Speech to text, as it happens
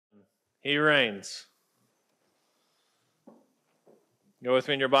He reigns. Go with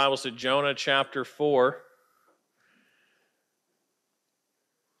me in your Bibles to Jonah chapter 4.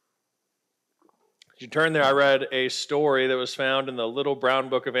 As you turn there, I read a story that was found in the Little Brown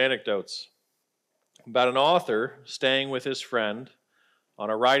Book of Anecdotes about an author staying with his friend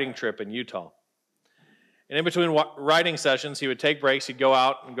on a riding trip in Utah. And in between riding sessions, he would take breaks. He'd go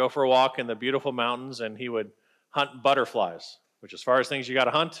out and go for a walk in the beautiful mountains, and he would hunt butterflies, which, as far as things you got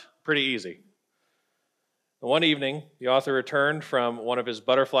to hunt, pretty easy. One evening, the author returned from one of his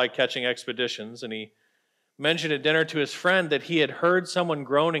butterfly catching expeditions, and he mentioned at dinner to his friend that he had heard someone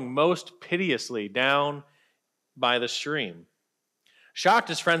groaning most piteously down by the stream. Shocked,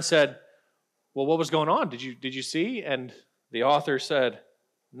 his friend said, "Well, what was going on? Did you see?" And the author said,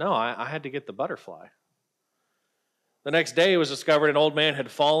 "No, I had to get the butterfly." The next day, it was discovered an old man had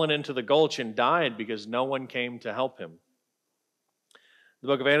fallen into the gulch and died because no one came to help him. The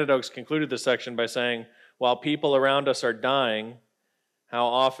Book of Anecdotes concluded this section by saying, while people around us are dying, how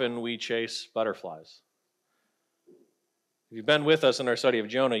often we chase butterflies. If you've been with us in our study of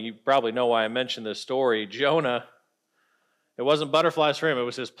Jonah, you probably know why I mentioned this story. Jonah, it wasn't butterflies for him, it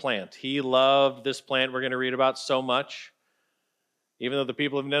was his plant. He loved this plant we're going to read about so much, even though the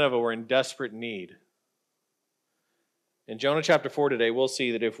people of Nineveh were in desperate need. In Jonah chapter 4 today, we'll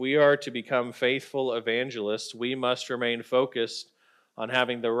see that if we are to become faithful evangelists, we must remain focused on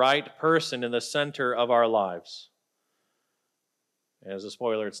having the right person in the center of our lives. As a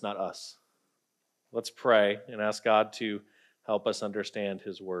spoiler, it's not us. Let's pray and ask God to help us understand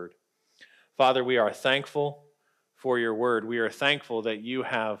His word. Father, we are thankful for your word. We are thankful that you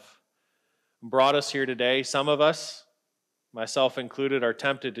have brought us here today. Some of us, myself included, are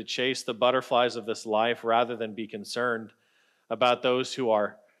tempted to chase the butterflies of this life rather than be concerned about those who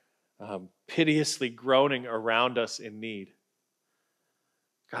are piteously groaning around us in need.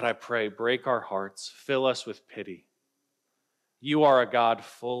 God, I pray, break our hearts, fill us with pity. You are a God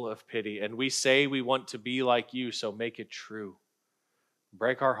full of pity, and we say we want to be like you, so make it true.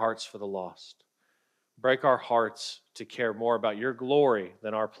 Break our hearts for the lost. Break our hearts to care more about your glory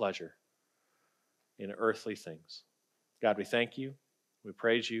than our pleasure in earthly things. God, we thank you. We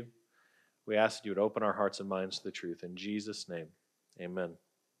praise you. We ask that you would open our hearts and minds to the truth. In Jesus' name, amen.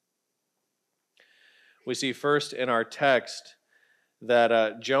 We see first in our text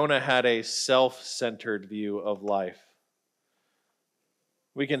that Jonah had a self-centered view of life.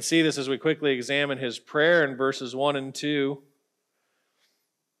 We can see this as we quickly examine his prayer in verses 1 and 2.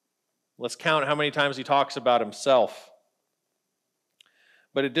 Let's count how many times he talks about himself.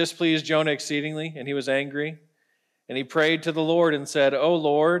 But it displeased Jonah exceedingly, and he was angry. And he prayed to the Lord and said, "O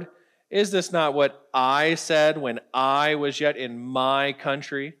Lord, is this not what I said when I was yet in my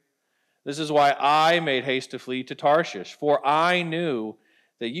country? This is why I made haste to flee to Tarshish, for I knew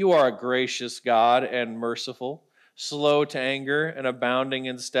that you are a gracious God and merciful, slow to anger and abounding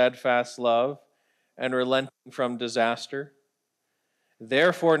in steadfast love, and relenting from disaster.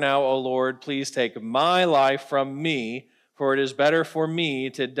 Therefore now, O Lord, please take my life from me, for it is better for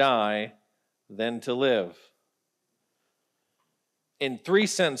me to die than to live." In 3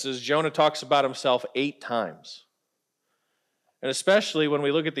 sentences, Jonah talks about himself 8 times. And especially when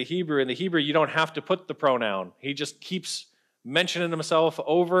we look at the Hebrew, in the Hebrew you don't have to put the pronoun. He just keeps mentioning himself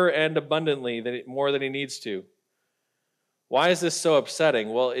over and abundantly, more than he needs to. Why is this so upsetting?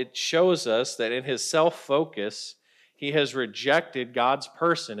 Well, it shows us that in his self-focus, he has rejected God's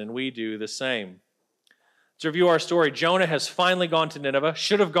person, and we do the same. Let's review our story. Jonah has finally gone to Nineveh,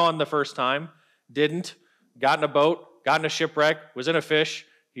 should have gone the first time, didn't, got in a boat, got in a shipwreck, was in a fish.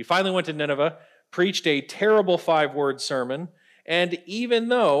 He finally went to Nineveh, preached a terrible 5-word sermon, and even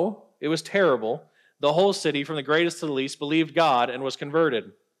though it was terrible, the whole city, from the greatest to the least, believed God and was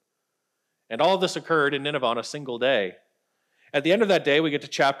converted. And all of this occurred in Nineveh on a single day. At the end of that day, we get to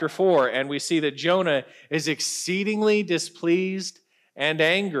chapter 4, and we see that Jonah is exceedingly displeased and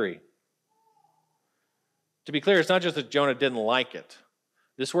angry. To be clear, it's not just that Jonah didn't like it.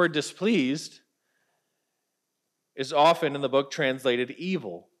 This word displeased is often in the book translated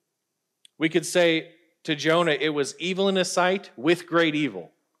evil. We could say to Jonah, it was evil in his sight with great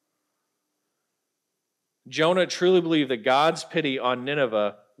evil. Jonah truly believed that God's pity on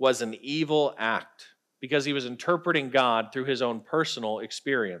Nineveh was an evil act because he was interpreting God through his own personal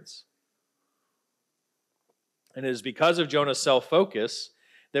experience. And it is because of Jonah's self-focus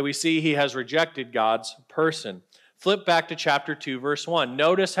that we see he has rejected God's person. Flip back to chapter 2, verse 1.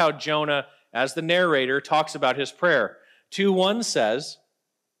 Notice how Jonah, as the narrator, talks about his prayer. 2:1 says,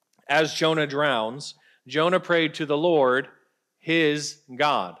 as Jonah drowns, Jonah prayed to the Lord, his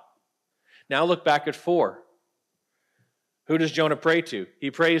God. Now look back at 4. Who does Jonah pray to?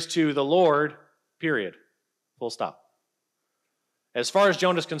 He prays to the Lord, period. Full stop. As far as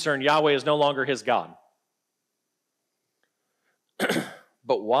Jonah is concerned, Yahweh is no longer his God.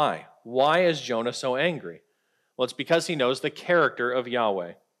 But why? Why is Jonah so angry? Well, it's because he knows the character of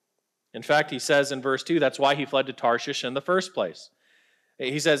Yahweh. In fact, he says in verse 2, that's why he fled to Tarshish in the first place.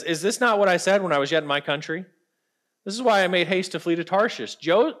 He says, is this not what I said when I was yet in my country? This is why I made haste to flee to Tarshish.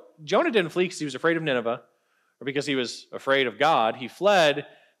 Jonah didn't flee because he was afraid of Nineveh or because he was afraid of God. He fled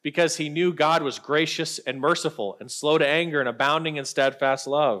because he knew God was gracious and merciful and slow to anger and abounding in steadfast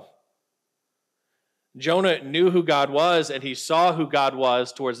love. Jonah knew who God was, and he saw who God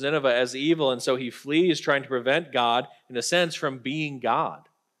was towards Nineveh as evil, and so he flees trying to prevent God, in a sense, from being God.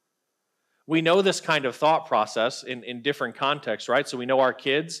 We know this kind of thought process in different contexts, right? So we know our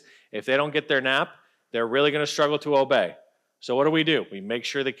kids, if they don't get their nap, they're really going to struggle to obey. So what do? We make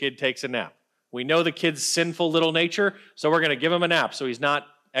sure the kid takes a nap. We know the kid's sinful little nature, so we're going to give him a nap so he's not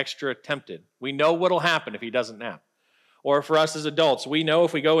extra tempted. We know what'll happen if he doesn't nap. Or for us as adults, we know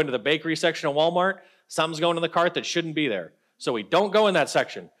if we go into the bakery section of Walmart, something's going in the cart that shouldn't be there. So we don't go in that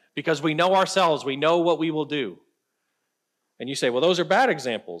section because we know ourselves. We know what we will do. And you say, well, those are bad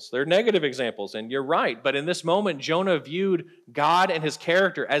examples. They're negative examples. And you're right. But in this moment, Jonah viewed God and his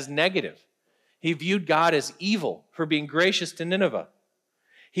character as negative. He viewed God as evil for being gracious to Nineveh.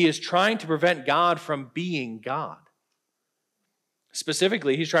 He is trying to prevent God from being God.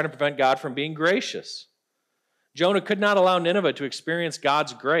 Specifically, he's trying to prevent God from being gracious. Jonah could not allow Nineveh to experience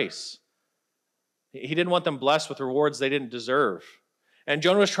God's grace. He didn't want them blessed with rewards they didn't deserve. And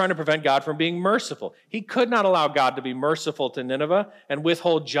Jonah was trying to prevent God from being merciful. He could not allow God to be merciful to Nineveh and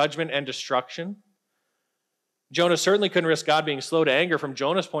withhold judgment and destruction. Jonah certainly couldn't risk God being slow to anger. From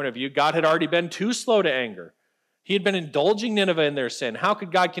Jonah's point of view, God had already been too slow to anger. He had been indulging Nineveh in their sin. How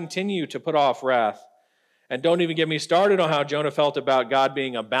could God continue to put off wrath? And don't even get me started on how Jonah felt about God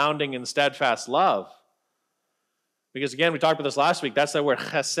being abounding in steadfast love. Because again, we talked about this last week. That's the word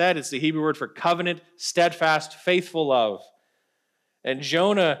chesed. It's the Hebrew word for covenant, steadfast, faithful love. And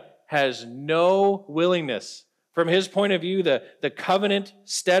Jonah has no willingness. From his point of view, the covenant,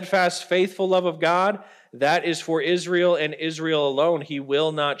 steadfast, faithful love of God, that is for Israel and Israel alone. He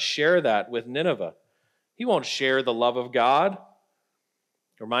will not share that with Nineveh. He won't share the love of God.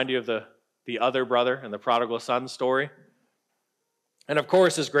 Remind you of the other brother and the prodigal son story. And of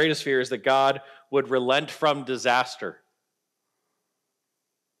course, his greatest fear is that God would relent from disaster.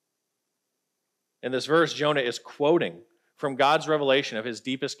 In this verse, Jonah is quoting from God's revelation of his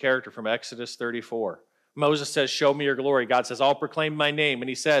deepest character from Exodus 34. Moses says, show me your glory. God says, I'll proclaim my name. And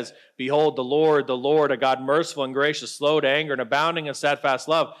he says, behold, the Lord, a God merciful and gracious, slow to anger and abounding in steadfast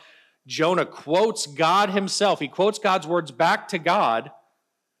love. Jonah quotes God himself. He quotes God's words back to God.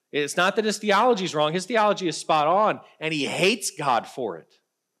 It's not that his theology is wrong. His theology is spot on, and he hates God for it.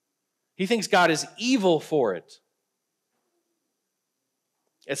 He thinks God is evil for it.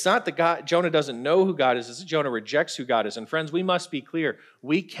 It's not that Jonah doesn't know who God is. It's that Jonah rejects who God is. And friends, we must be clear.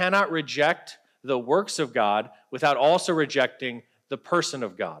 We cannot reject the works of God without also rejecting the person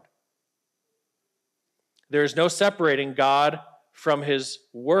of God. There is no separating God from his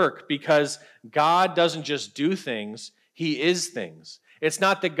work because God doesn't just do things, he is things. It's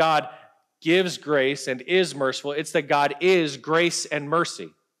not that God gives grace and is merciful. It's that God is grace and mercy.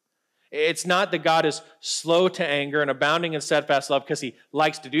 It's not that God is slow to anger and abounding in steadfast love because he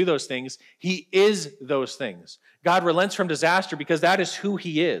likes to do those things. He is those things. God relents from disaster because that is who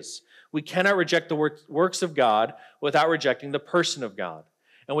he is. We cannot reject the works of God without rejecting the person of God.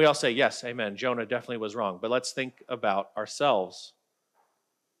 And we all say, yes, amen, Jonah definitely was wrong. But let's think about ourselves.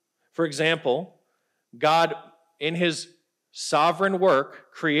 For example, God, in his sovereign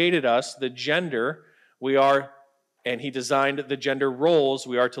work, created us, the gender we are, and he designed the gender roles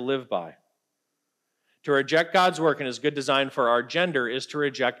we are to live by. To reject God's work and his good design for our gender is to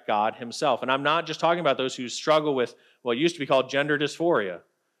reject God himself. And I'm not just talking about those who struggle with what used to be called gender dysphoria.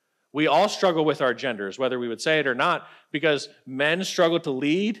 We all struggle with our genders, whether we would say it or not, because men struggle to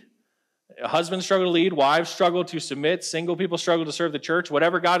lead, husbands struggle to lead, wives struggle to submit, single people struggle to serve the church.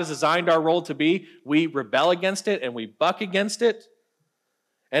 Whatever God has designed our role to be, we rebel against it and we buck against it.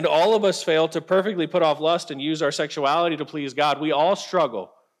 And all of us fail to perfectly put off lust and use our sexuality to please God. We all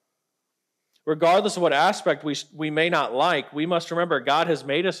struggle. Regardless of what aspect we may not like, we must remember God has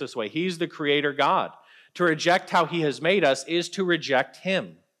made us this way. He's the creator God. To reject how he has made us is to reject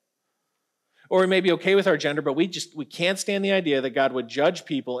him. Or we may be okay with our gender, but we can't stand the idea that God would judge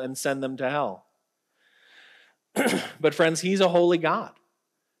people and send them to hell. But friends, he's a holy God.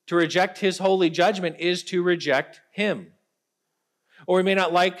 To reject his holy judgment is to reject him. Or we may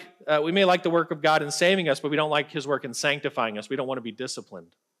not like the work of God in saving us, but we don't like his work in sanctifying us. We don't want to be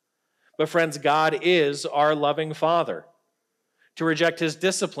disciplined. But friends, God is our loving Father. To reject his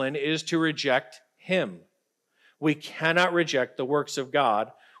discipline is to reject him. We cannot reject the works of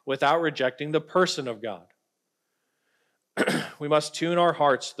God without rejecting the person of God. We must tune our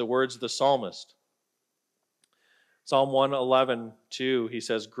hearts to the words of the psalmist. Psalm 111:2, he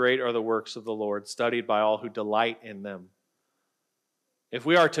says, "Great are the works of the Lord, studied by all who delight in them." If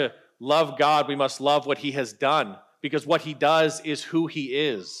we are to love God, we must love what he has done, because what he does is who he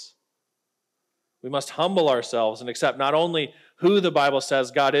is. We must humble ourselves and accept not only who the Bible says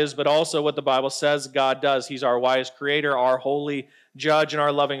God is, but also what the Bible says God does. He's our wise creator, our holy judge, and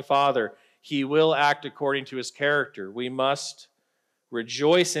our loving Father. He will act according to his character. We must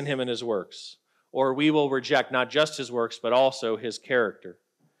rejoice in him and his works, or we will reject not just his works, but also his character.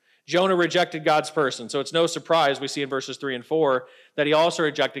 Jonah rejected God's person, so it's no surprise we see in verses 3 and 4 that he also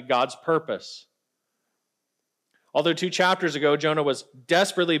rejected God's purpose. Although 2 chapters ago, Jonah was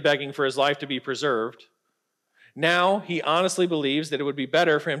desperately begging for his life to be preserved, now he honestly believes that it would be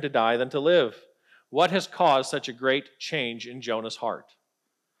better for him to die than to live. What has caused such a great change in Jonah's heart?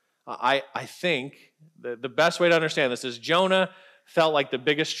 I think the best way to understand this is Jonah felt like the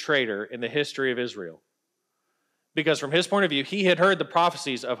biggest traitor in the history of Israel. Because from his point of view, he had heard the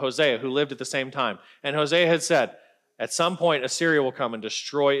prophecies of Hosea, who lived at the same time. And Hosea had said, at some point, Assyria will come and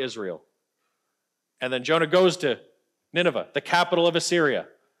destroy Israel. And then Jonah goes to Nineveh, the capital of Assyria.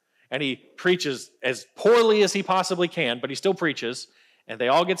 And he preaches as poorly as he possibly can, but he still preaches. And they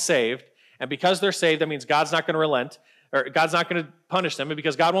all get saved. And because they're saved, that means God's not going to relent, or God's not going to punish them. And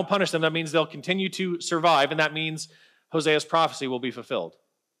because God won't punish them, that means they'll continue to survive. And that means Hosea's prophecy will be fulfilled.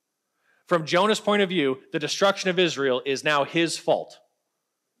 From Jonah's point of view, the destruction of Israel is now his fault.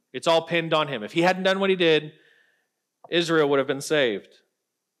 It's all pinned on him. If he hadn't done what he did, Israel would have been saved.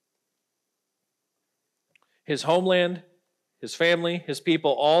 His homeland, his family, his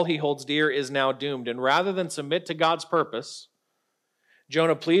people, all he holds dear is now doomed. And rather than submit to God's purpose,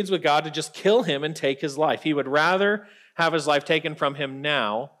 Jonah pleads with God to just kill him and take his life. He would rather have his life taken from him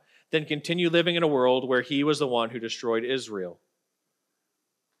now than continue living in a world where he was the one who destroyed Israel.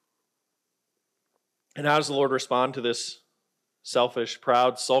 And how does the Lord respond to this selfish,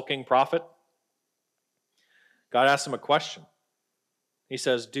 proud, sulking prophet? God asks him a question. He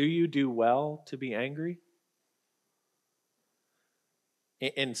says, "Do you do well to be angry?"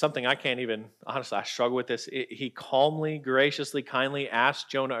 In something I can't even, honestly, I struggle with this. He calmly, graciously, kindly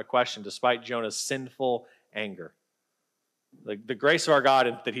asked Jonah a question despite Jonah's sinful anger. The grace of our God,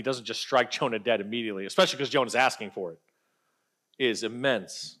 and that he doesn't just strike Jonah dead immediately, especially because Jonah's asking for it, is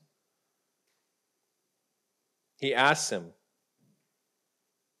immense. He asks him,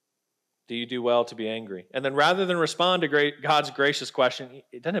 "Do you do well to be angry?" And then rather than respond to God's gracious question,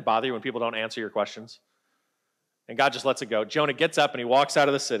 doesn't it bother you when people don't answer your questions? And God just lets it go. Jonah gets up and he walks out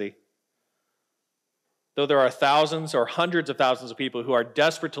of the city. Though there are thousands or hundreds of thousands of people who are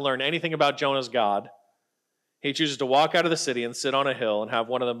desperate to learn anything about Jonah's God, he chooses to walk out of the city and sit on a hill and have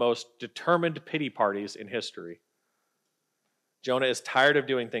one of the most determined pity parties in history. Jonah is tired of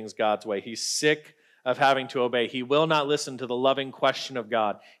doing things God's way. He's sick of having to obey. He will not listen to the loving question of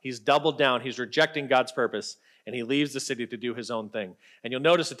God. He's doubled down. He's rejecting God's purpose, and he leaves the city to do his own thing. And you'll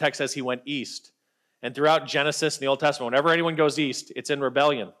notice the text says he went east. And throughout Genesis and the Old Testament, whenever anyone goes east, it's in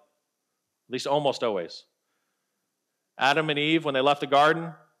rebellion, at least almost always. Adam and Eve, when they left the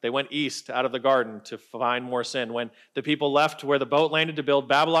garden, they went east out of the garden to find more sin. When the people left where the boat landed to build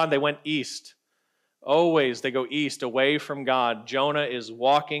Babylon, they went east. Always they go east, away from God. Jonah is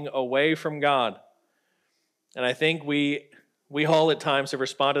walking away from God. And I think we all at times have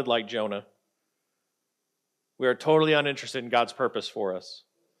responded like Jonah. We are totally uninterested in God's purpose for us.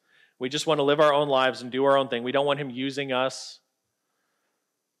 We just want to live our own lives and do our own thing. We don't want him using us.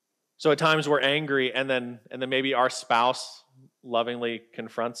 So at times we're angry, and then maybe our spouse lovingly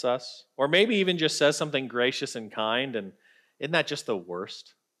confronts us, or maybe even just says something gracious and kind. And isn't that just the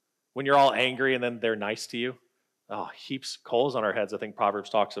worst? When you're all angry and then they're nice to you? Oh, heaps coals on our heads, I think Proverbs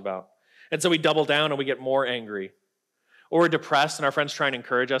talks about. And so we double down and we get more angry. Or we're depressed and our friends try and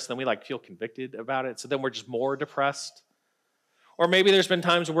encourage us, and then we feel convicted about it. So then we're just more depressed. Or maybe there's been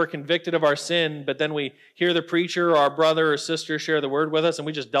times where we're convicted of our sin, but then we hear the preacher or our brother or sister share the word with us, and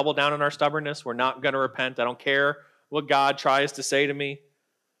we just double down on our stubbornness. We're not going to repent. I don't care what God tries to say to me.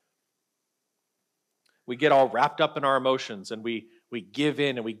 We get all wrapped up in our emotions, and we give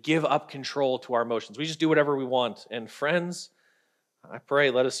in and we give up control to our emotions. We just do whatever we want. And friends, I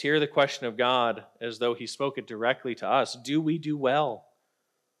pray, let us hear the question of God as though he spoke it directly to us. Do we do well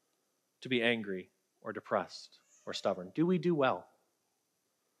to be angry or depressed or stubborn? Do we do well?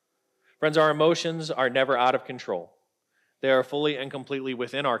 Friends, our emotions are never out of control. They are fully and completely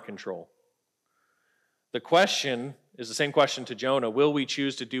within our control. The question is the same question to Jonah. Will we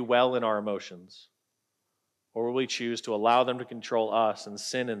choose to do well in our emotions? Or will we choose to allow them to control us and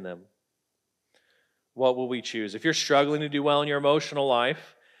sin in them? What will we choose? If you're struggling to do well in your emotional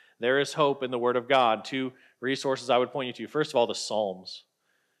life, there is hope in the Word of God. Two resources I would point you to. First of all, the Psalms.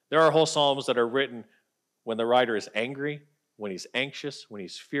 There are whole Psalms that are written when the writer is angry, when he's anxious, when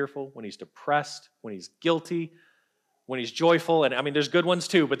he's fearful, when he's depressed, when he's guilty, when he's joyful. And I mean, there's good ones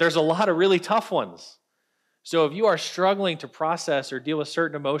too, but there's a lot of really tough ones. So if you are struggling to process or deal with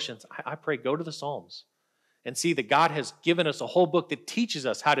certain emotions, I pray go to the Psalms and see that God has given us a whole book that teaches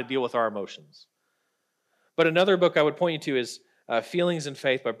us how to deal with our emotions. But another book I would point you to is Feelings and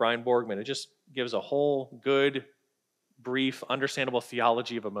Faith by Brian Borgman. It just gives a whole good, brief, understandable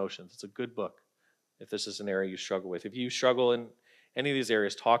theology of emotions. It's a good book if this is an area you struggle with. If you struggle in any of these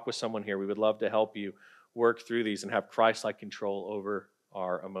areas, talk with someone here. We would love to help you work through these and have Christ-like control over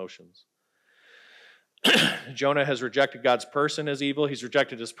our emotions. Jonah has rejected God's person as evil. He's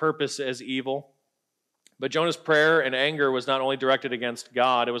rejected his purpose as evil. But Jonah's prayer and anger was not only directed against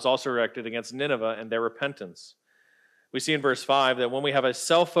God, it was also directed against Nineveh and their repentance. We see in verse 5 that when we have a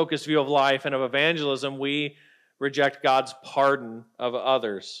self-focused view of life and of evangelism, we reject God's pardon of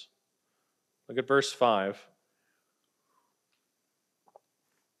others. Look at verse 5.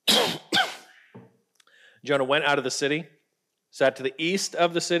 Jonah went out of the city, sat to the east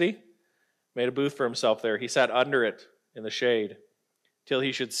of the city, made a booth for himself there. He sat under it in the shade till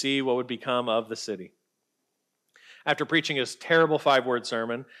he should see what would become of the city. After preaching his terrible 5-word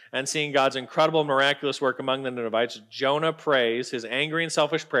sermon and seeing God's incredible miraculous work among the Ninevites, Jonah prays his angry and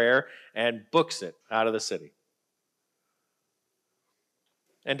selfish prayer and books it out of the city.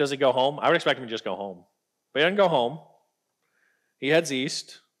 And does he go home? I would expect him to just go home. But he doesn't go home. He heads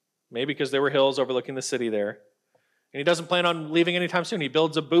east, maybe because there were hills overlooking the city there. And he doesn't plan on leaving anytime soon. He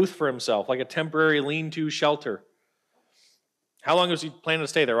builds a booth for himself, like a temporary lean-to shelter. How long was he planning to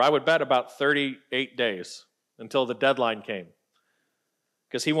stay there? I would bet about 38 days until the deadline came,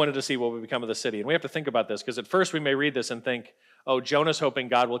 because he wanted to see what would become of the city. And we have to think about this, because at first we may read this and think, oh, Jonah's hoping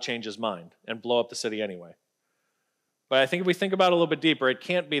God will change his mind and blow up the city anyway. But I think if we think about it a little bit deeper, it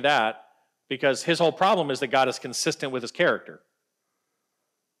can't be that, because his whole problem is that God is consistent with his character.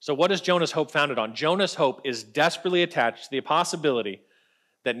 So what is Jonah's hope founded on? Jonah's hope is desperately attached to the possibility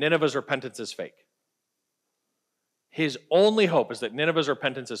that Nineveh's repentance is fake. His only hope is that Nineveh's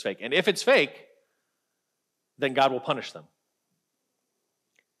repentance is fake. And if it's fake, then God will punish them.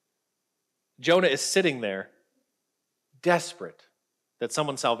 Jonah is sitting there, desperate that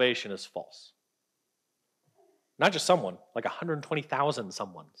someone's salvation is false. Not just someone, like 120,000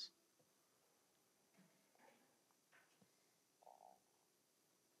 someones.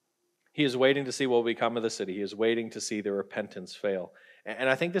 He is waiting to see what will become of the city. He is waiting to see the repentance fail. And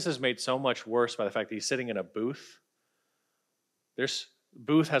I think this is made so much worse by the fact that he's sitting in a booth.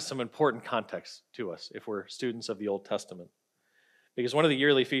 Booth has some important context to us if we're students of the Old Testament. Because one of the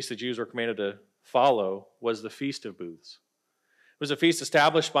yearly feasts the Jews were commanded to follow was the Feast of Booths. It was a feast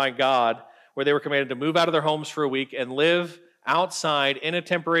established by God where they were commanded to move out of their homes for a week and live outside in a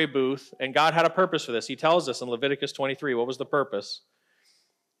temporary booth. And God had a purpose for this. He tells us in Leviticus 23, what was the purpose?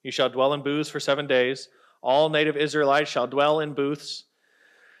 You shall dwell in booths for 7 days. All native Israelites shall dwell in booths.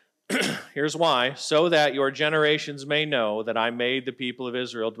 Here's why. So that your generations may know that I made the people of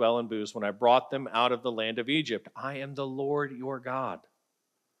Israel dwell in booths when I brought them out of the land of Egypt. I am the Lord your God.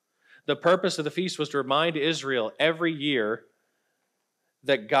 The purpose of the feast was to remind Israel every year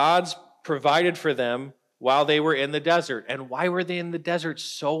that God's provided for them while they were in the desert. And why were they in the desert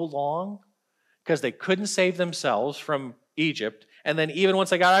so long? Because they couldn't save themselves from Egypt. And then even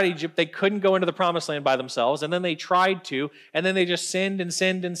once they got out of Egypt, they couldn't go into the promised land by themselves. And then they tried to. And then they just sinned and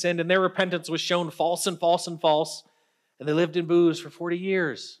sinned and sinned. And their repentance was shown false and false and false. And they lived in booths for 40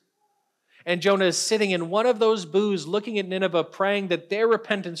 years. And Jonah is sitting in one of those booths looking at Nineveh, praying that their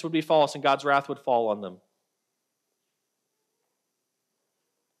repentance would be false and God's wrath would fall on them.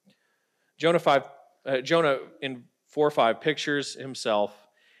 Jonah in 4:5 pictures himself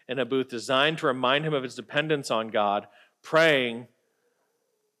in a booth designed to remind him of his dependence on God, praying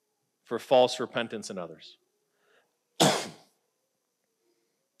for false repentance in others.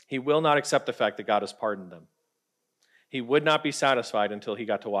 He will not accept the fact that God has pardoned them. He would not be satisfied until he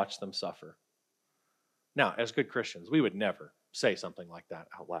got to watch them suffer. Now, as good Christians, we would never say something like that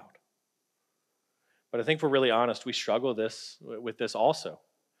out loud. But I think if we're really honest, we struggle with this also.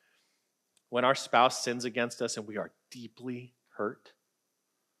 When our spouse sins against us and we are deeply hurt,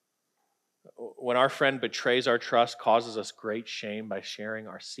 when our friend betrays our trust, causes us great shame by sharing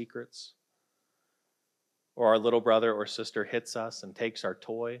our secrets, or our little brother or sister hits us and takes our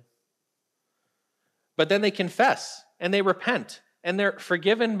toy. But then they confess and they repent and they're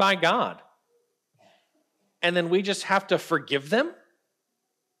forgiven by God. And then we just have to forgive them?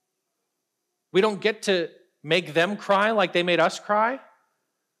 We don't get to make them cry like they made us cry?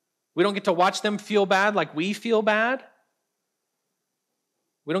 We don't get to watch them feel bad like we feel bad?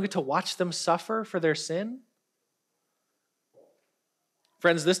 We don't get to watch them suffer for their sin?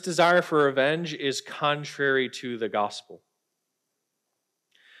 Friends, this desire for revenge is contrary to the gospel.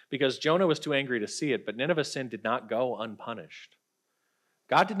 Because Jonah was too angry to see it, but Nineveh's sin did not go unpunished.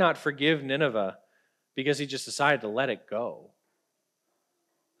 God did not forgive Nineveh because he just decided to let it go.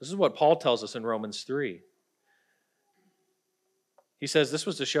 This is what Paul tells us in Romans 3. He says this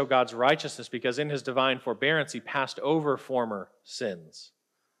was to show God's righteousness because in his divine forbearance he passed over former sins.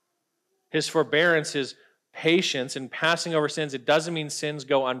 His forbearance, his patience in passing over sins, it doesn't mean sins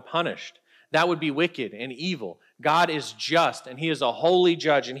go unpunished. That would be wicked and evil. God is just and he is a holy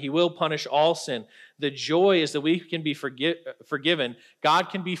judge and he will punish all sin. The joy is that we can be forgiven. God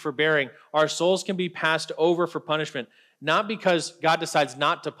can be forbearing. Our souls can be passed over for punishment, not because God decides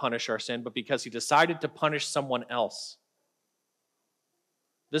not to punish our sin, but because he decided to punish someone else.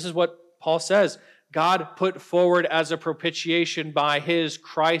 This is what Paul says. God put forward as a propitiation by his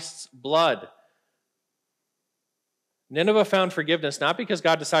Christ's blood. Nineveh found forgiveness not because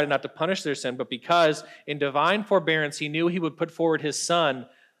God decided not to punish their sin, but because in divine forbearance he knew he would put forward his son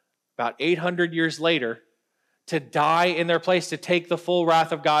about 800 years later to die in their place, to take the full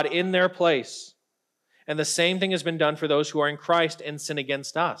wrath of God in their place. And the same thing has been done for those who are in Christ and sin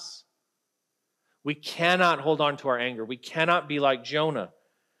against us. We cannot hold on to our anger. We cannot be like Jonah.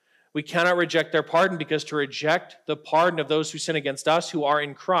 We cannot reject their pardon, because to reject the pardon of those who sin against us who are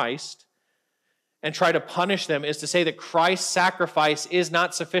in Christ and try to punish them is to say that Christ's sacrifice is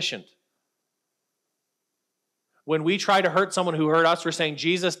not sufficient. When we try to hurt someone who hurt us, we're saying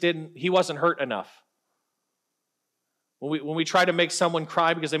he wasn't hurt enough. When we try to make someone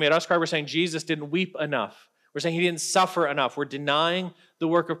cry because they made us cry, we're saying Jesus didn't weep enough. We're saying he didn't suffer enough. We're denying the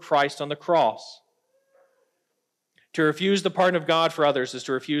work of Christ on the cross. To refuse the pardon of God for others is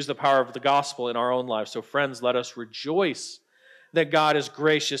to refuse the power of the gospel in our own lives. So friends, let us rejoice that God is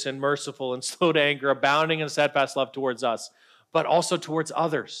gracious and merciful and slow to anger, abounding in steadfast love towards us, but also towards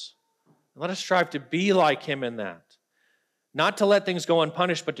others. And let us strive to be like him in that. Not to let things go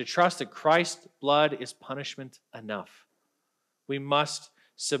unpunished, but to trust that Christ's blood is punishment enough. We must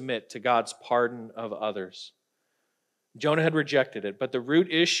submit to God's pardon of others. Jonah had rejected it, but the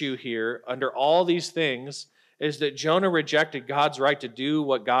root issue here, under all these things, is that Jonah rejected God's right to do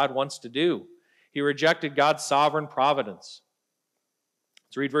what God wants to do. He rejected God's sovereign providence.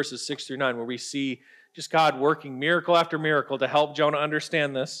 Let's read verses 6 through 9, where we see just God working miracle after miracle to help Jonah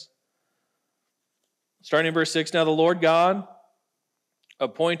understand this. Starting in verse 6, now the Lord God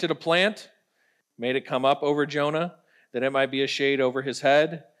appointed a plant, made it come up over Jonah, that it might be a shade over his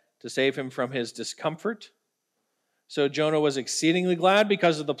head, to save him from his discomfort. So Jonah was exceedingly glad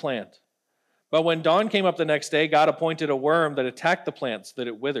because of the plant. But when dawn came up the next day, God appointed a worm that attacked the plant so that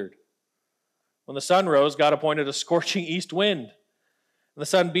it withered. When the sun rose, God appointed a scorching east wind. And the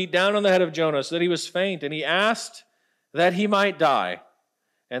sun beat down on the head of Jonah so that he was faint, and he asked that he might die,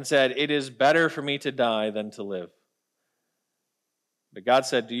 and said, it is better for me to die than to live. But God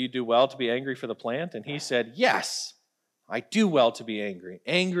said, do you do well to be angry for the plant? And he said, yes, I do well to be angry.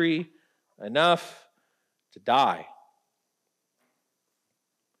 Angry enough to die.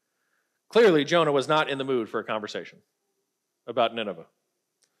 Clearly, Jonah was not in the mood for a conversation about Nineveh.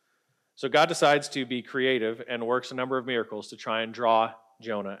 So God decides to be creative and works a number of miracles to try and draw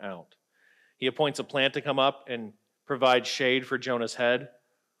Jonah out. He appoints a plant to come up and provide shade for Jonah's head.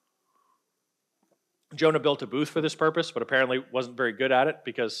 Jonah built a booth for this purpose, but apparently wasn't very good at it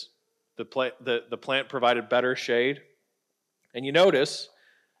because the plant provided better shade. And you notice,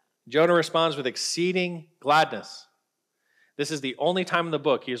 Jonah responds with exceeding gladness. This is the only time in the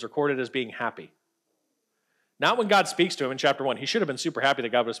book he is recorded as being happy. Not when God speaks to him in chapter 1. He should have been super happy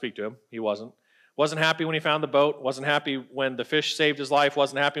that God would speak to him. He wasn't. Wasn't happy when he found the boat. Wasn't happy when the fish saved his life.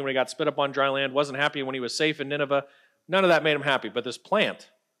 Wasn't happy when he got spit up on dry land. Wasn't happy when he was safe in Nineveh. None of that made him happy. But this plant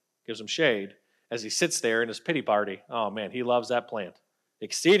gives him shade as he sits there in his pity party. Oh man, he loves that plant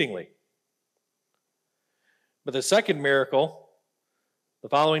exceedingly. But the second miracle, the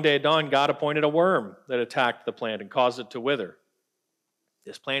following day at dawn, God appointed a worm that attacked the plant and caused it to wither.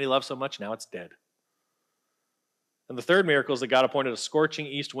 This plant he loved so much, now it's dead. And the third miracle is that God appointed a scorching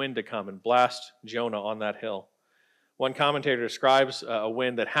east wind to come and blast Jonah on that hill. One commentator describes a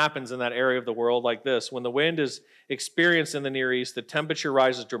wind that happens in that area of the world like this. When the wind is experienced in the Near East, the temperature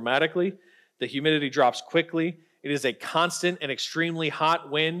rises dramatically. The humidity drops quickly. It is a constant and extremely hot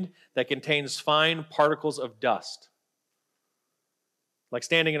wind that contains fine particles of dust. Like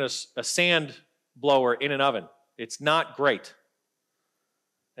standing in a sand blower in an oven. It's not great.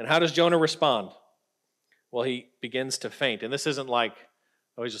 And how does Jonah respond? Well, he begins to faint. And this isn't like,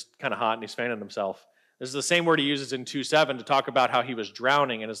 oh, he's just kind of hot and he's fainting himself. This is the same word he uses in 2:7 to talk about how he was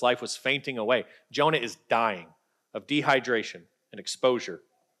drowning and his life was fainting away. Jonah is dying of dehydration and exposure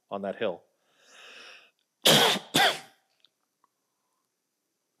on that hill.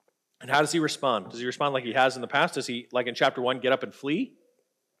 And how does he respond? Does he respond like he has in the past? Does he, like in chapter 1, get up and flee?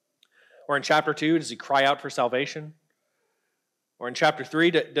 Or in chapter 2, does he cry out for salvation? Or in chapter 3,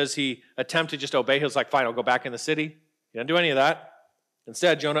 does he attempt to just obey? He's like, fine, I'll go back in the city. He doesn't do any of that.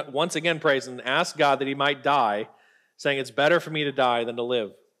 Instead, Jonah once again prays and asks God that he might die, saying, it's better for me to die than to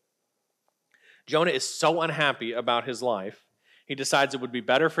live. Jonah is so unhappy about his life, he decides it would be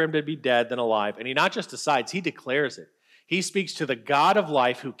better for him to be dead than alive. And he not just decides, he declares it. He speaks to the God of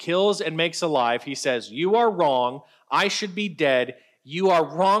life who kills and makes alive. He says, you are wrong. I should be dead. You are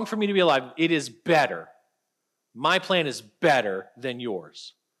wrong for me to be alive. It is better. My plan is better than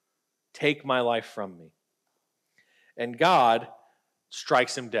yours. Take my life from me. And God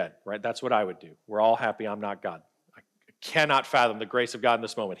strikes him dead, right? That's what I would do. We're all happy I'm not God. I cannot fathom the grace of God in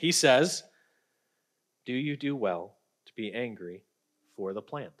this moment. He says, do you do well to be angry for the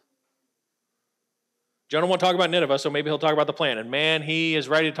plant? Jonah won't talk about Nineveh, so maybe he'll talk about the plant. And man, he is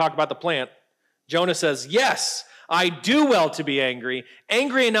ready to talk about the plant. Jonah says, yes, I do well to be angry,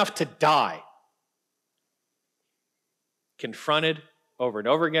 angry enough to die. Confronted over and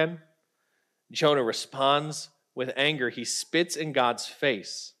over again, Jonah responds with anger. He spits in God's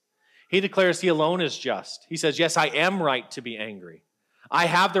face. He declares he alone is just. He says, yes, I am right to be angry. I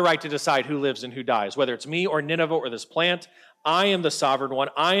have the right to decide who lives and who dies, whether it's me or Nineveh or this plant. I am the sovereign one.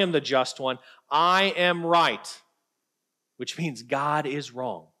 I am the just one. I am right, which means God is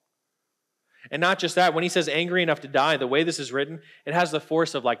wrong. And not just that, when he says angry enough to die, the way this is written, it has the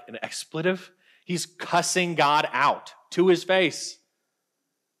force of like an expletive. He's cussing God out to his face.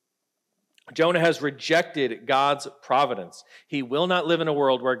 Jonah has rejected God's providence. He will not live in a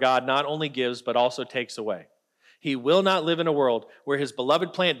world where God not only gives but also takes away. He will not live in a world where his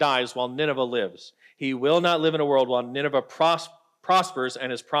beloved plant dies while Nineveh lives. He will not live in a world while Nineveh prospers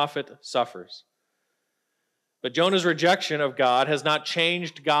and his prophet suffers. But Jonah's rejection of God has not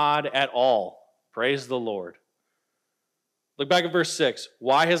changed God at all. Praise the Lord. Look back at verse 6.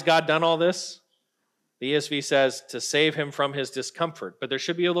 Why has God done all this? The ESV says to save him from his discomfort. But there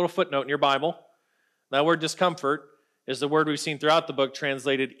should be a little footnote in your Bible. That word discomfort is the word we've seen throughout the book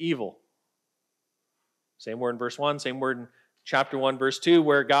translated evil. Same word in verse 1, same word in chapter 1, verse 2,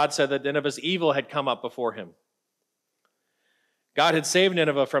 where God said that Nineveh's evil had come up before him. God had saved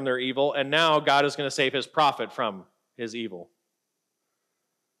Nineveh from their evil, and now God is going to save his prophet from his evil.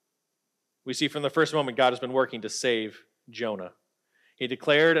 We see from the first moment God has been working to save Jonah. He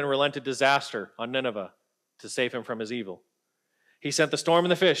declared and relented disaster on Nineveh to save him from his evil. He sent the storm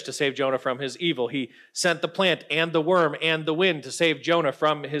and the fish to save Jonah from his evil. He sent the plant and the worm and the wind to save Jonah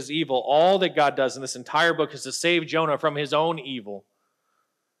from his evil. All that God does in this entire book is to save Jonah from his own evil.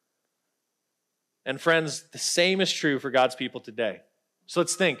 And friends, the same is true for God's people today. So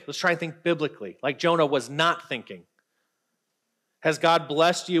let's think. Let's try and think biblically, like Jonah was not thinking. Has God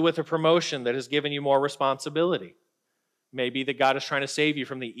blessed you with a promotion that has given you more responsibility? Maybe that God is trying to save you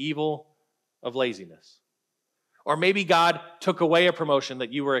from the evil of laziness. Or maybe God took away a promotion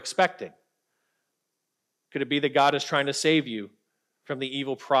that you were expecting. Could it be that God is trying to save you from the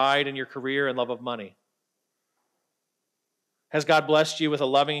evil pride in your career and love of money? Has God blessed you with a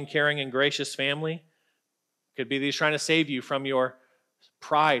loving and caring and gracious family? Could it be that he's trying to save you from your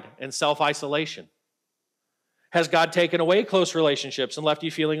pride and self-isolation? Has God taken away close relationships and left you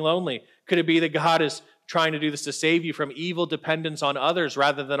feeling lonely? Could it be that God is trying to do this to save you from evil dependence on others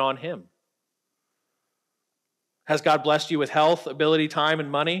rather than on him? Has God blessed you with health, ability, time, and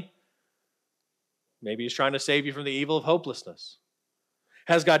money? Maybe he's trying to save you from the evil of hopelessness.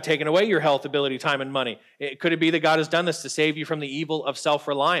 Has God taken away your health, ability, time, and money? Could it be that God has done this to save you from the evil of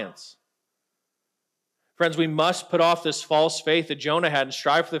self-reliance? Friends, we must put off this false faith that Jonah had and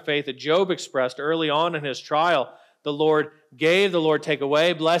strive for the faith that Job expressed early on in his trial. The Lord gave, the Lord take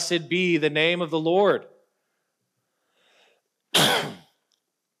away. Blessed be the name of the Lord.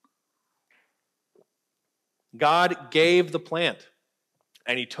 God gave the plant,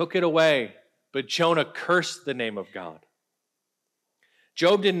 and he took it away, but Jonah cursed the name of God.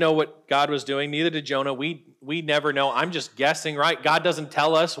 Job didn't know what God was doing, neither did Jonah. We never know. I'm just guessing, right? God doesn't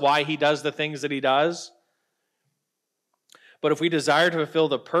tell us why he does the things that he does. But if we desire to fulfill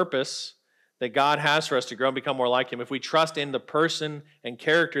the purpose that God has for us to grow and become more like him, if we trust in the person and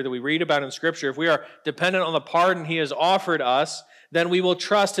character that we read about in Scripture, if we are dependent on the pardon he has offered us, then we will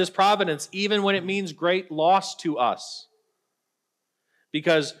trust his providence, even when it means great loss to us.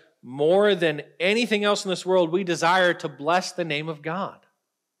 Because more than anything else in this world, we desire to bless the name of God.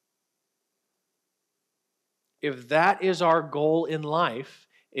 If that is our goal in life,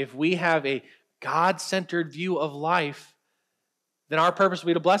 if we have a God-centered view of life, then our purpose will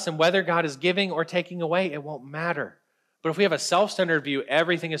be to bless him. Whether God is giving or taking away, it won't matter. But if we have a self-centered view,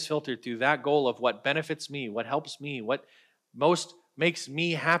 everything is filtered through that goal of what benefits me, what helps me, what most makes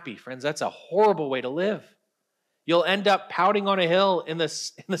me happy. Friends, that's a horrible way to live. You'll end up pouting on a hill in the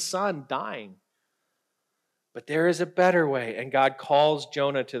sun, dying. But there is a better way, and God calls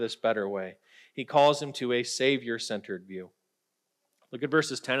Jonah to this better way. He calls him to a Savior-centered view. Look at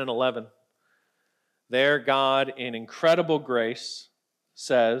verses 10 and 11. There, God, in incredible grace,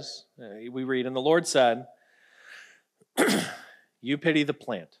 says, we read, and the Lord said, you pity the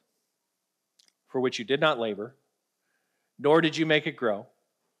plant, for which you did not labor, nor did you make it grow,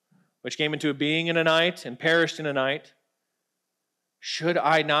 which came into being in a night and perished in a night. Should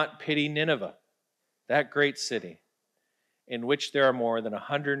I not pity Nineveh, that great city, in which there are more than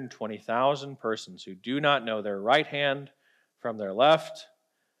 120,000 persons who do not know their right hand from their left,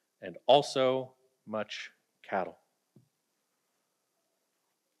 and also much cattle?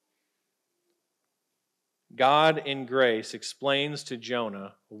 God in grace explains to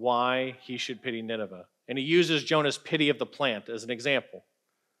Jonah why he should pity Nineveh. And he uses Jonah's pity of the plant as an example.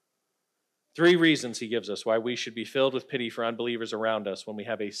 3 reasons he gives us why we should be filled with pity for unbelievers around us when we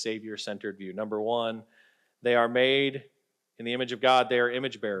have a Savior-centered view. Number 1, they are made in the image of God. They are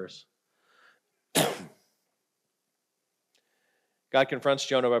image bearers. God confronts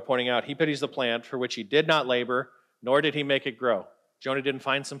Jonah by pointing out he pities the plant for which he did not labor, nor did he make it grow. Jonah didn't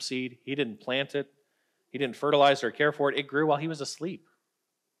find some seed. He didn't plant it. He didn't fertilize or care for it. It grew while he was asleep.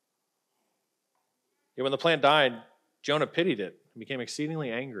 Yet when the plant died, Jonah pitied it and became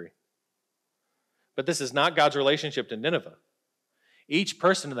exceedingly angry. But this is not God's relationship to Nineveh. Each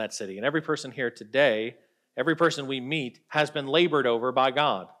person in that city, and every person here today, every person we meet, has been labored over by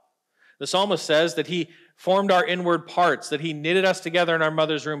God. The psalmist says that he formed our inward parts, that he knitted us together in our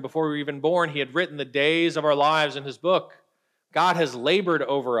mother's womb before we were even born. He had written the days of our lives in his book. God has labored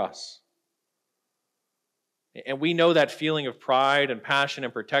over us. And we know that feeling of pride and passion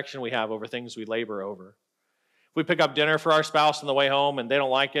and protection we have over things we labor over. If we pick up dinner for our spouse on the way home and they don't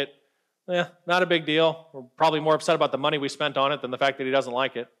like it, not a big deal. We're probably more upset about the money we spent on it than the fact that he doesn't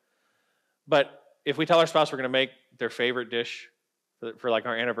like it. But if we tell our spouse we're going to make their favorite dish for like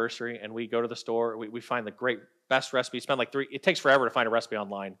our anniversary, and we go to the store, we find the best recipe, spend like 3, it takes forever to find a recipe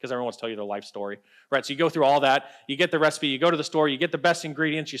online because everyone wants to tell you their life story, right? So you go through all that, you get the recipe, you go to the store, you get the best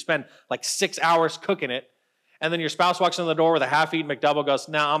ingredients, you spend like 6 hours cooking it, and then your spouse walks in the door with a half-eaten McDouble, goes,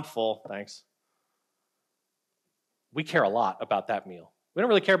 "Nah, I'm full, thanks." We care a lot about that meal. We don't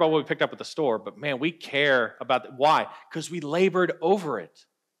really care about what we picked up at the store, but man, we care about that. Why? Because we labored over it.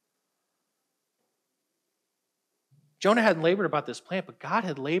 Jonah hadn't labored about this plant, but God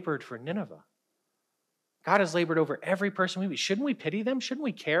had labored for Nineveh. God has labored over every person we meet. Shouldn't we pity them? Shouldn't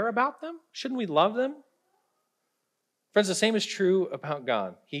we care about them? Shouldn't we love them? Friends, the same is true about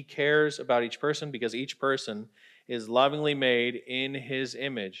God. He cares about each person because each person is lovingly made in his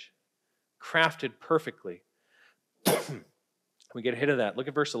image, crafted perfectly. We get a hit of that. Look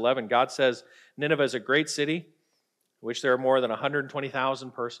at verse 11. God says, Nineveh is a great city, in which there are more than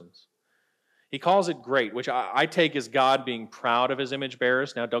 120,000 persons. He calls it great, which I take as God being proud of his image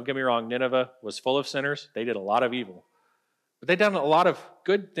bearers. Now, don't get me wrong, Nineveh was full of sinners. They did a lot of evil. But they've done a lot of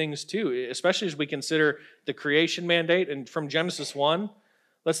good things too, especially as we consider the creation mandate. And from Genesis 1,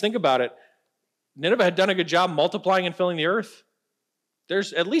 let's think about it. Nineveh had done a good job multiplying and filling the earth.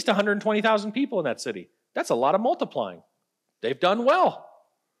 There's at least 120,000 people in that city. That's a lot of multiplying. They've done well.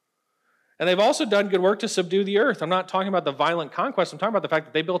 And they've also done good work to subdue the earth. I'm not talking about the violent conquest. I'm talking about the fact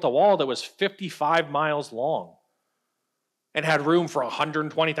that they built a wall that was 55 miles long and had room for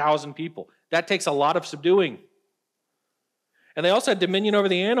 120,000 people. That takes a lot of subduing. And they also had dominion over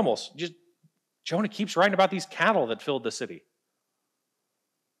the animals. Jonah keeps writing about these cattle that filled the city.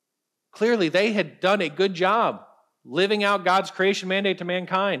 Clearly, they had done a good job living out God's creation mandate to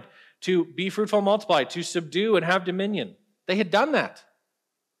mankind to be fruitful and multiply, to subdue and have dominion. They had done that.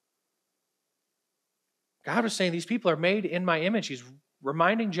 God was saying, these people are made in my image. He's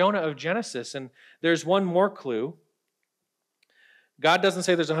reminding Jonah of Genesis. And there's one more clue. God doesn't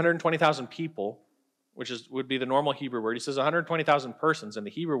say there's 120,000 people, which would be the normal Hebrew word. He says 120,000 persons, and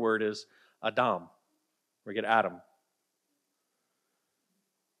the Hebrew word is Adam, where we get Adam.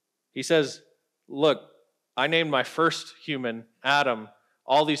 He says look, I named my first human Adam.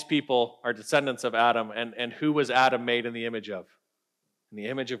 All these people are descendants of Adam. And who was Adam made in the image of? In the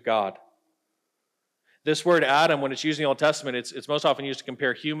image of God. This word Adam, when it's used in the Old Testament, it's most often used to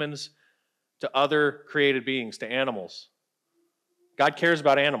compare humans to other created beings, to animals. God cares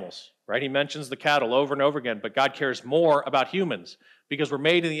about animals, right? He mentions the cattle over and over again, but God cares more about humans because we're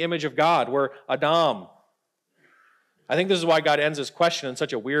made in the image of God. We're Adam. I think this is why God ends his question in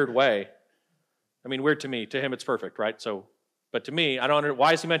such a weird way. I mean, weird to me. To him, it's perfect, right? But to me, I don't understand.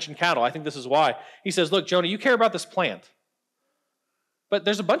 Why does he mention cattle? I think this is why. He says, look, Jonah, you care about this plant. But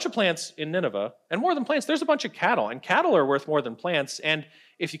there's a bunch of plants in Nineveh, and more than plants, there's a bunch of cattle, and cattle are worth more than plants. And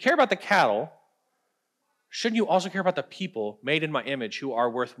if you care about the cattle, shouldn't you also care about the people made in my image who are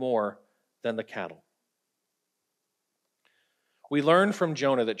worth more than the cattle? We learn from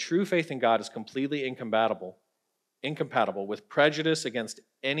Jonah that true faith in God is completely incompatible with prejudice against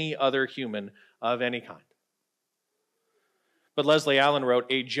any other human of any kind. But Leslie Allen wrote,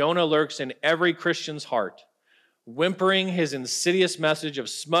 a Jonah lurks in every Christian's heart, whimpering his insidious message of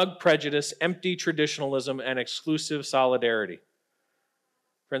smug prejudice, empty traditionalism, and exclusive solidarity.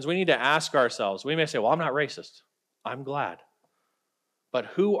 Friends, we need to ask ourselves, we may say, well, I'm not racist. I'm glad. But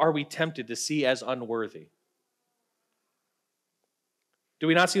who are we tempted to see as unworthy? Do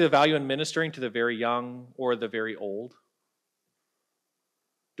we not see the value in ministering to the very young or the very old?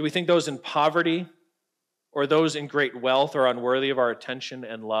 Do we think those in poverty or those in great wealth are unworthy of our attention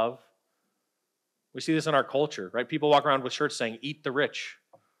and love? We see this in our culture, right? People walk around with shirts saying, eat the rich.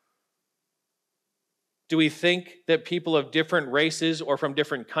 Do we think that people of different races or from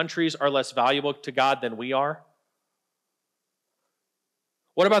different countries are less valuable to God than we are?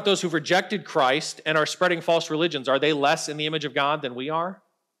 What about those who've rejected Christ and are spreading false religions? Are they less in the image of God than we are?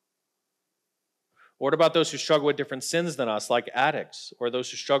 What about those who struggle with different sins than us, like addicts, or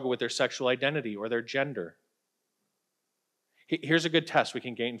those who struggle with their sexual identity or their gender? Here's a good test we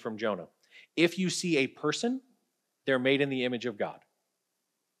can gain from Jonah. If you see a person, they're made in the image of God.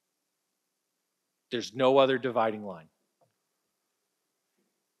 There's no other dividing line.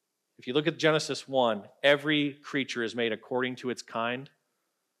 If you look at Genesis 1, every creature is made according to its kind.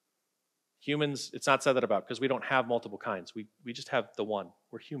 Humans, it's not said that about because we don't have multiple kinds. We just have the one.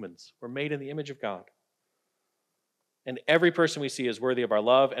 We're humans. We're made in the image of God. And every person we see is worthy of our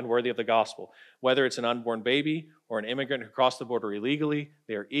love and worthy of the gospel. Whether it's an unborn baby or an immigrant who crossed the border illegally,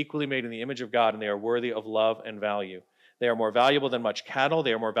 they are equally made in the image of God and they are worthy of love and value. They are more valuable than much cattle.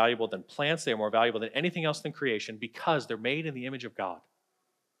 They are more valuable than plants. They are more valuable than anything else in creation because they're made in the image of God.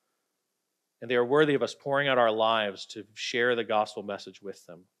 And they are worthy of us pouring out our lives to share the gospel message with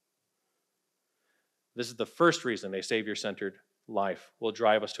them. This is the first reason a Savior-centered life will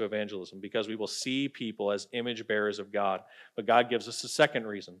drive us to evangelism, because we will see people as image bearers of God. But God gives us a second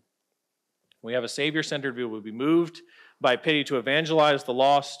reason. When we have a Savior-centered view, we'll be moved by pity to evangelize the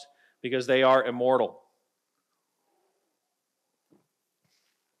lost because they are immortal.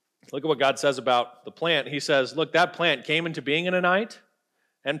 Look at what God says about the plant. He says, look, that plant came into being in a night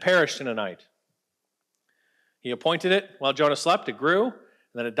and perished in a night. He appointed it while Jonah slept, it grew, and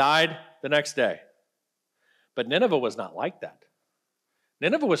then it died the next day. But Nineveh was not like that.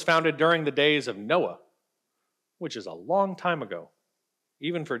 Nineveh was founded during the days of Noah, which is a long time ago,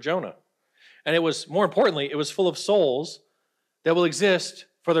 even for Jonah. And it was, more importantly, it was full of souls that will exist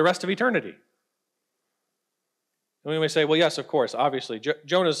for the rest of eternity. And we may say, well, yes, of course, obviously.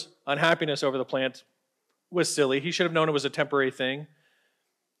 Jonah's unhappiness over the plant was silly. He should have known it was a temporary thing.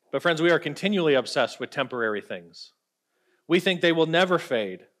 But friends, we are continually obsessed with temporary things. We think they will never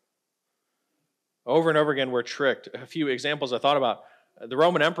fade. Over and over again, we're tricked. A few examples I thought about. The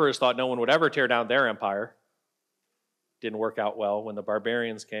Roman emperors thought no one would ever tear down their empire. Didn't work out well when the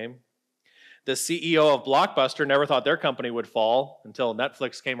barbarians came. The CEO of Blockbuster never thought their company would fall until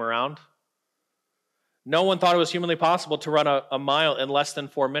Netflix came around. No one thought it was humanly possible to run a mile in less than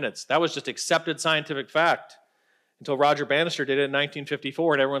 4 minutes. That was just accepted scientific fact until Roger Bannister did it in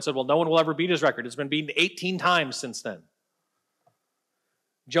 1954, and everyone said, well, no one will ever beat his record. It's been beaten 18 times since then.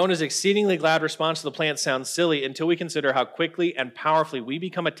 Jonah's exceedingly glad response to the plant sounds silly until we consider how quickly and powerfully we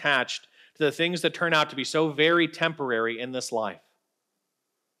become attached to the things that turn out to be so very temporary in this life.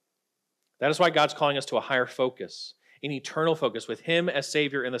 That is why God's calling us to a higher focus, an eternal focus with Him as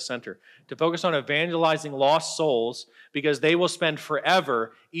Savior in the center, to focus on evangelizing lost souls because they will spend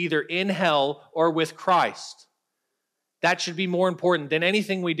forever either in hell or with Christ. That should be more important than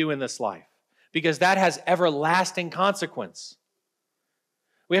anything we do in this life because that has everlasting consequence.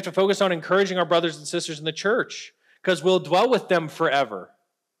 We have to focus on encouraging our brothers and sisters in the church because we'll dwell with them forever.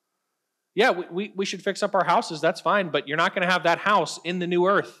 Yeah, we should fix up our houses, that's fine, but you're not going to have that house in the new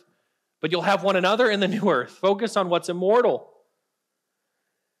earth But you'll have one another in the new earth. Focus on what's immortal.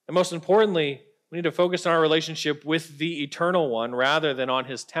 And most importantly, we need to focus on our relationship with the eternal one rather than on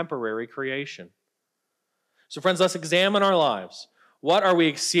his temporary creation. So friends, let's examine our lives. What are we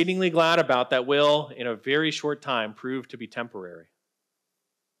exceedingly glad about that will, in a very short time, prove to be temporary?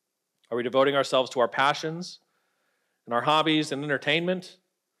 Are we devoting ourselves to our passions and our hobbies and entertainment?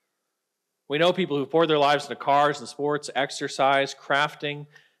 We know people who pour their lives into cars and sports, exercise, crafting.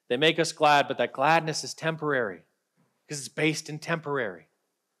 They make us glad, but that gladness is temporary because it's based in temporary.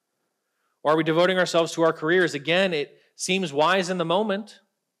 Or are we devoting ourselves to our careers? Again, it seems wise in the moment.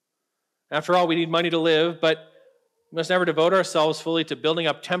 After all, we need money to live, but we must never devote ourselves fully to building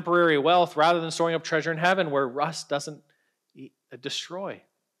up temporary wealth rather than storing up treasure in heaven where rust doesn't destroy.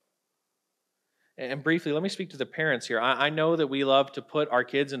 And briefly, let me speak to the parents here. I know that we love to put our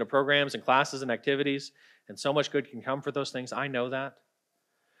kids into programs and classes and activities, and so much good can come for those things. I know that.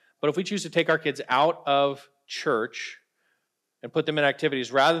 But if we choose to take our kids out of church and put them in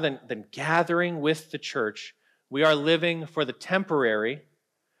activities rather than gathering with the church, we are living for the temporary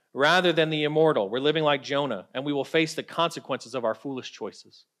rather than the immortal. We're living like Jonah, and we will face the consequences of our foolish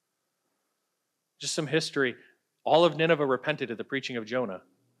choices. Just some history. All of Nineveh repented at the preaching of Jonah,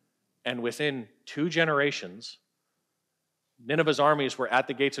 and within 2 generations, Nineveh's armies were at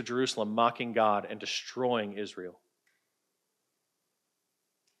the gates of Jerusalem mocking God and destroying Israel.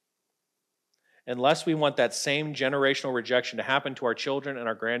 Unless we want that same generational rejection to happen to our children and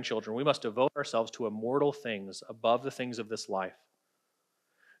our grandchildren, we must devote ourselves to immortal things above the things of this life.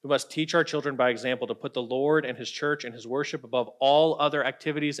 We must teach our children by example to put the Lord and his church and his worship above all other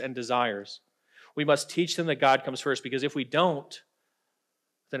activities and desires. We must teach them that God comes first, because if we don't,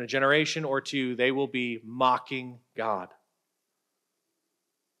 then a generation or two, they will be mocking God.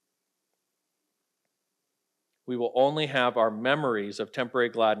 We will only have our memories of temporary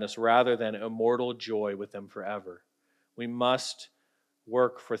gladness rather than immortal joy with them forever. We must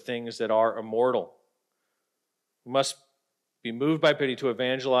work for things that are immortal. We must be moved by pity to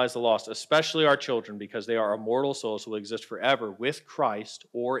evangelize the lost, especially our children, because they are immortal souls who will exist forever with Christ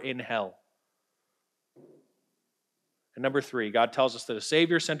or in hell. And number 3, God tells us that a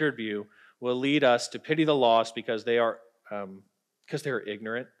Savior-centered view will lead us to pity the lost because they are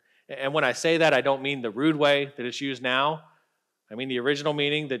ignorant. And when I say that, I don't mean the rude way that it's used now. I mean the original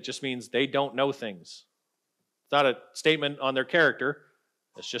meaning that just means they don't know things. It's not a statement on their character.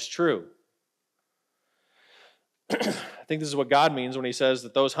 It's just true. I think this is what God means when he says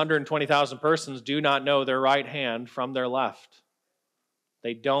that those 120,000 persons do not know their right hand from their left.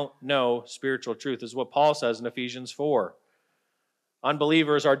 They don't know spiritual truth. This is what Paul says in Ephesians 4.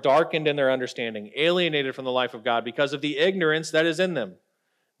 Unbelievers are darkened in their understanding, alienated from the life of God because of the ignorance that is in them,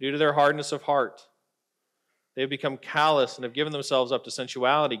 due to their hardness of heart. They have become callous and have given themselves up to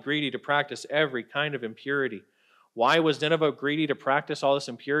sensuality, greedy to practice every kind of impurity. Why was Nineveh greedy to practice all this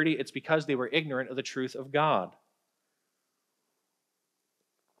impurity? It's because they were ignorant of the truth of God.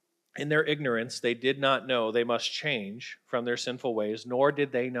 In their ignorance, they did not know they must change from their sinful ways, nor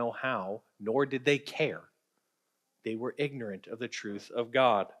did they know how, nor did they care. They were ignorant of the truth of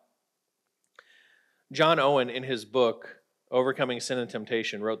God. John Owen, in his book, Overcoming Sin and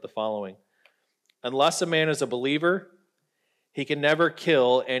Temptation, wrote the following: unless a man is a believer, he can never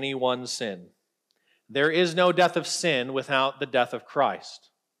kill any one sin. There is no death of sin without the death of Christ.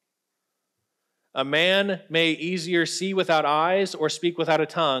 A man may easier see without eyes or speak without a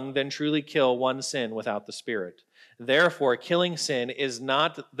tongue than truly kill one sin without the Spirit. Therefore, killing sin is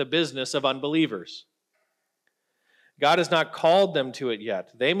not the business of unbelievers. God has not called them to it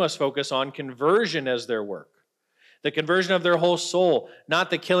yet. They must focus on conversion as their work. The conversion of their whole soul, not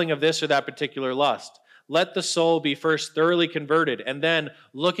the killing of this or that particular lust. Let the soul be first thoroughly converted, and then,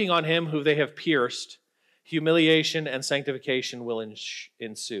 looking on him who they have pierced, humiliation and sanctification will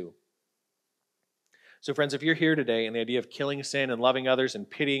ensue. So friends, if you're here today and the idea of killing sin and loving others and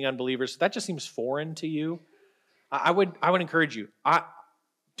pitying unbelievers, that just seems foreign to you, I would encourage you.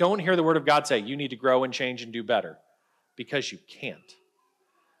 Don't hear the word of God say you need to grow and change and do better, because you can't.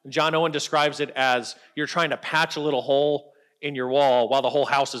 John Owen describes it as you're trying to patch a little hole in your wall while the whole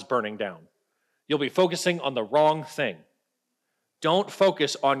house is burning down. You'll be focusing on the wrong thing. Don't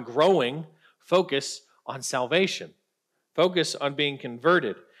focus on growing. Focus on salvation. Focus on being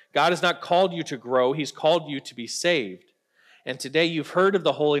converted. God has not called you to grow. He's called you to be saved. And today you've heard of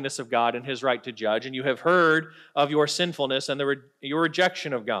the holiness of God and his right to judge, and you have heard of your sinfulness and your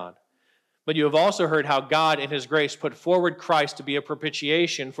rejection of God. But you have also heard how God, in his grace, put forward Christ to be a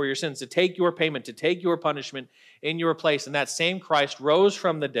propitiation for your sins, to take your payment, to take your punishment in your place. And that same Christ rose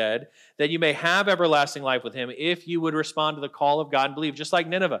from the dead, that you may have everlasting life with him, if you would respond to the call of God and believe. Just like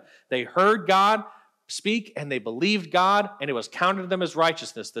Nineveh, they heard God speak, and they believed God, and it was counted to them as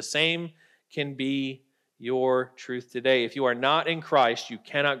righteousness. The same can be your truth today. If you are not in Christ, you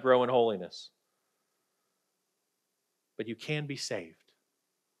cannot grow in holiness. But you can be saved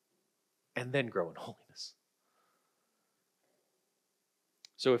and then grow in holiness.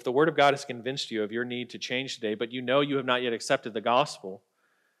 So if the Word of God has convinced you of your need to change today, but you know you have not yet accepted the gospel,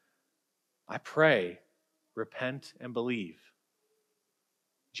 I pray, repent and believe.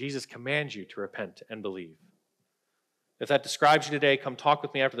 Jesus commands you to repent and believe. If that describes you today, come talk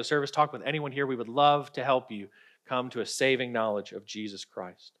with me after the service. Talk with anyone here. We would love to help you come to a saving knowledge of Jesus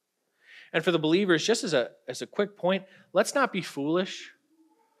Christ. And for the believers, just as a quick point, let's not be foolish.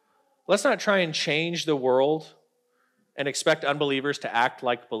 Let's not try and change the world and expect unbelievers to act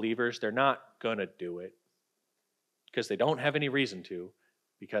like believers. They're not going to do it because they don't have any reason to,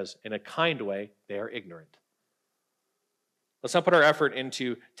 because in a kind way, they are ignorant. Let's not put our effort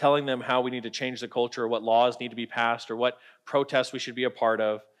into telling them how we need to change the culture, or what laws need to be passed, or what protests we should be a part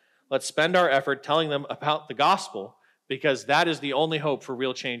of. Let's spend our effort telling them about the gospel, because that is the only hope for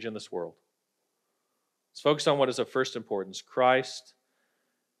real change in this world. Let's focus on what is of first importance, Christ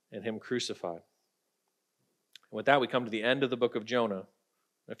and him crucified. And with that, we come to the end of the book of Jonah.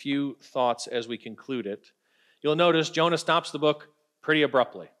 A few thoughts as we conclude it. You'll notice Jonah stops the book pretty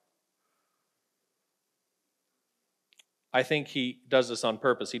abruptly. I think he does this on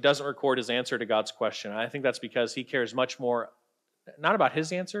purpose. He doesn't record his answer to God's question. I think that's because he cares much more, not about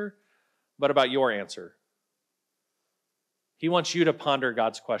his answer, but about your answer. He wants you to ponder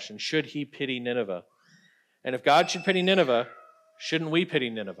God's question. Should he pity Nineveh? And if God should pity Nineveh, shouldn't we pity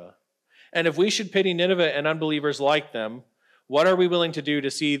Nineveh? And if we should pity Nineveh and unbelievers like them, what are we willing to do to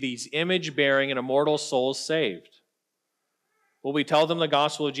see these image-bearing and immortal souls saved? Will we tell them the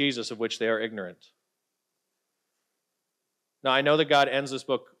gospel of Jesus, of which they are ignorant? Now, I know that God ends this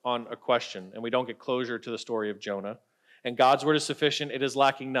book on a question, and we don't get closure to the story of Jonah. And God's word is sufficient. It is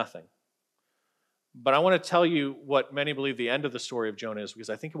lacking nothing. But I want to tell you what many believe the end of the story of Jonah is,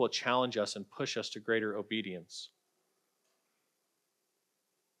 because I think it will challenge us and push us to greater obedience.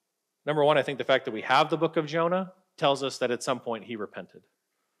 Number one, I think the fact that we have the book of Jonah tells us that at some point he repented.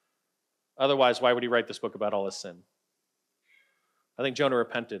 Otherwise, why would he write this book about all his sin? I think Jonah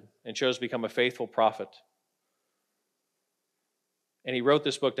repented and chose to become a faithful prophet. And he wrote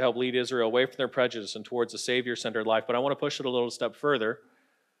this book to help lead Israel away from their prejudice and towards a Savior-centered life. But I want to push it a little step further.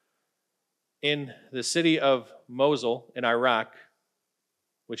 In the city of Mosul in Iraq,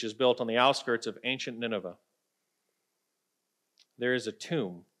 which is built on the outskirts of ancient Nineveh, there is a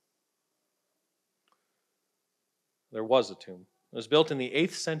tomb. There was a tomb. It was built in the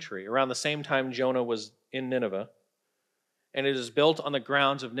 8th century, around the same time Jonah was in Nineveh, and it is built on the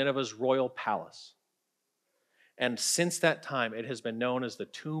grounds of Nineveh's royal palace. And since that time, it has been known as the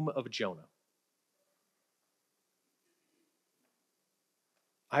Tomb of Jonah.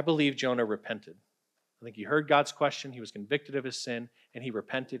 I believe Jonah repented. I think he heard God's question, he was convicted of his sin, and he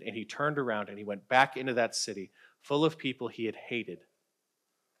repented, and he turned around, and he went back into that city full of people he had hated.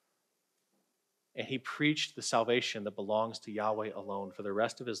 And he preached the salvation that belongs to Yahweh alone for the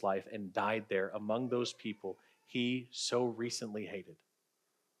rest of his life, and died there among those people he so recently hated.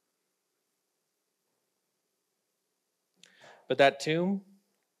 But that tomb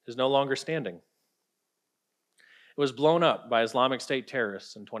is no longer standing. It was blown up by Islamic State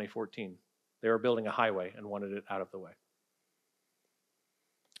terrorists in 2014. They were building a highway and wanted it out of the way.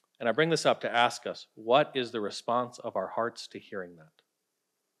 And I bring this up to ask us, what is the response of our hearts to hearing that?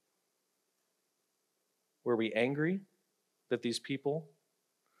 Were we angry that these people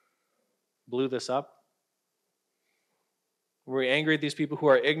blew this up? Were we angry at these people who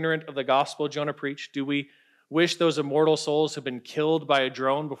are ignorant of the gospel Jonah preached? Do we wish those immortal souls had been killed by a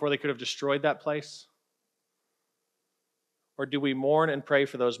drone before they could have destroyed that place? Or do we mourn and pray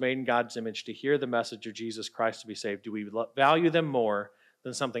for those made in God's image to hear the message of Jesus Christ to be saved? Do we value them more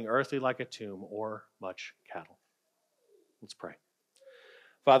than something earthly like a tomb or much cattle? Let's pray.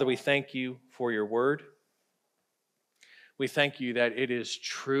 Father, we thank you for your word. We thank you that it is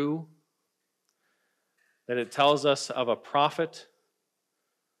true, that it tells us of a prophet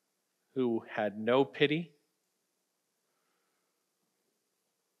who had no pity.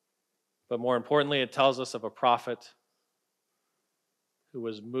 But more importantly, it tells us of a prophet who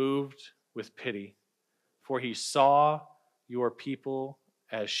was moved with pity, for he saw your people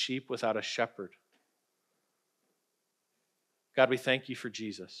as sheep without a shepherd. God, we thank you for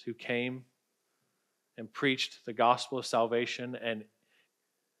Jesus, who came and preached the gospel of salvation and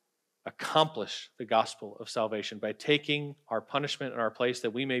accomplished the gospel of salvation by taking our punishment in our place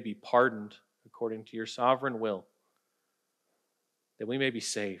that we may be pardoned according to your sovereign will, that we may be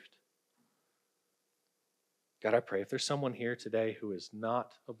saved. God, I pray if there's someone here today who is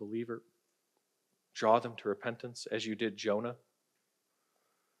not a believer, draw them to repentance as you did Jonah.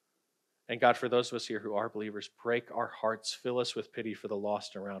 And God, for those of us here who are believers, break our hearts, fill us with pity for the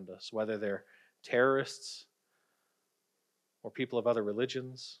lost around us, whether they're terrorists or people of other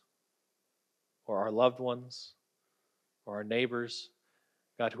religions or our loved ones or our neighbors.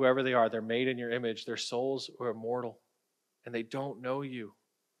 God, whoever they are, they're made in your image. Their souls are immortal and they don't know you.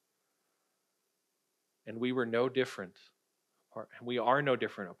 And we were no different. We are no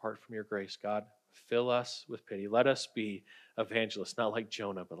different apart from your grace. God, fill us with pity. Let us be evangelists, not like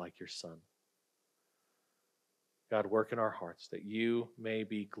Jonah, but like your son. God, work in our hearts that you may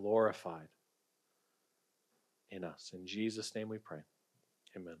be glorified in us. In Jesus' name we pray.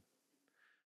 Amen.